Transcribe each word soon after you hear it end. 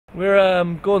We're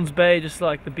Gordon's Bay, just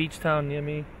like the beach town near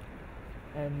me,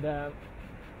 and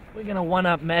we're gonna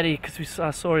one-up Matty because I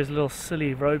saw his little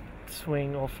silly rope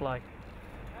swing off like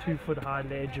 2-foot high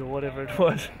ledge or whatever it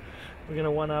was. We're gonna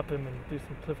one-up him and do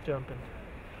some cliff jumping.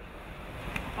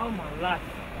 Oh my life!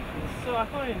 So I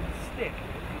can't even stick.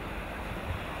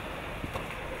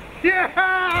 Yeah!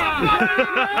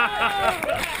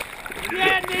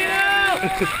 Yeah, Neil!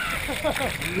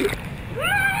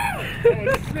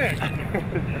 Oh, sick.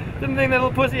 Didn't think that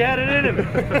little pussy had it in him.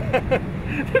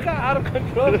 Look how out of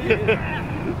control he is.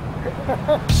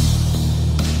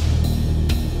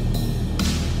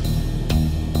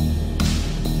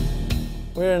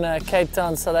 We're in Cape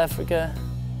Town, South Africa.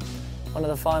 One of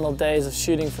the final days of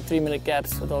shooting for 3-minute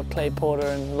gaps with old Clay Porter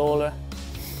and Lawler.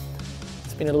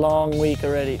 It's been a long week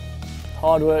already.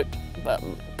 Hard work, but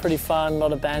pretty fun, a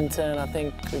lot of banter, and I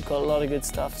think we've got a lot of good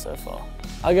stuff so far.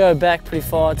 I go back pretty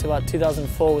far to about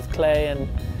 2004 with Clay, and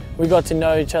we got to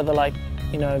know each other like,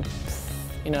 you know,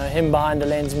 him behind the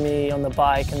lens, me on the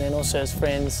bike, and then also as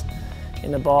friends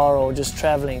in the bar or just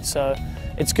traveling. So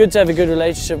it's good to have a good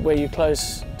relationship where you're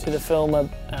close to the filmer,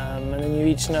 and then you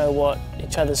each know what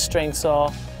each other's strengths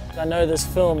are. I know this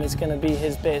film is going to be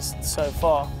his best so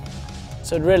far.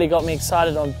 So it really got me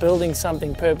excited on building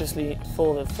something purposely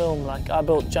for the film. Like I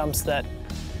built jumps that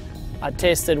I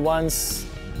tested once.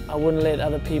 I wouldn't let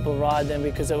other people ride them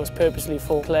because it was purposely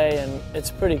for Clay, and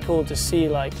it's pretty cool to see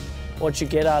like what you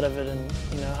get out of it and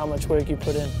you know how much work you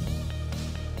put in.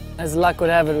 As luck would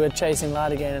have it, we're chasing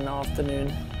light again in the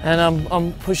afternoon, and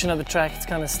I'm pushing up the track. It's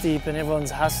kind of steep and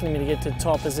everyone's hustling me to get to the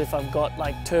top as if I've got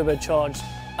like turbocharged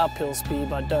uphill speed,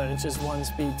 but I don't. It's just one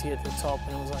speed to get to the top,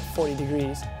 and it was like 40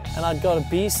 degrees. And I'd got a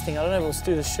bee sting. I don't know if it was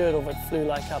through the shirt or if it flew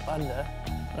like up under,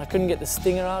 and I couldn't get the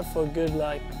stinger out for a good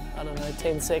like, I don't know,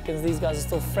 10 seconds. These guys are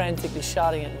still frantically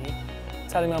shouting at me,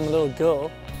 telling me I'm a little girl.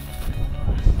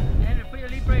 Andrew, put your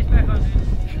lead brace back on,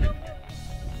 dude.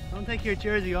 Don't take your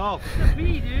jersey off. It's a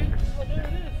bee, dude. Oh, there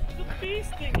it is. It's a bee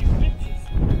sting, you bitches.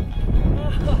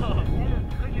 Oh.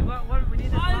 Andrew, quickly, what we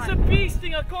need this It's a bee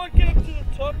sting. I can't get up to the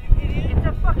top, you idiot. It's a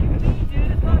fucking bee,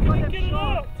 dude. It's not like a Get it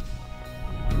out.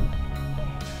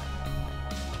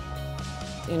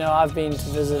 You know, I've been to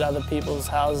visit other people's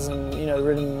houses and, you know,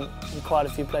 ridden in quite a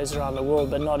few places around the world,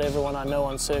 but not everyone I know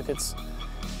on circuits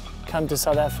come to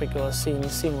South Africa or seen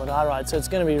what I ride. So it's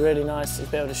going to be really nice to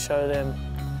be able to show them,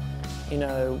 you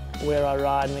know, where I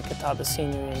ride and the type of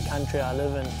scenery and country I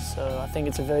live in. So I think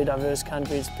it's a very diverse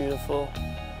country, it's beautiful,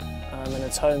 and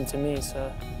it's home to me.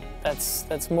 So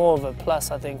that's more of a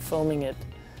plus, I think, filming it,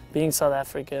 being South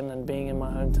African and being in my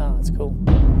hometown. It's cool.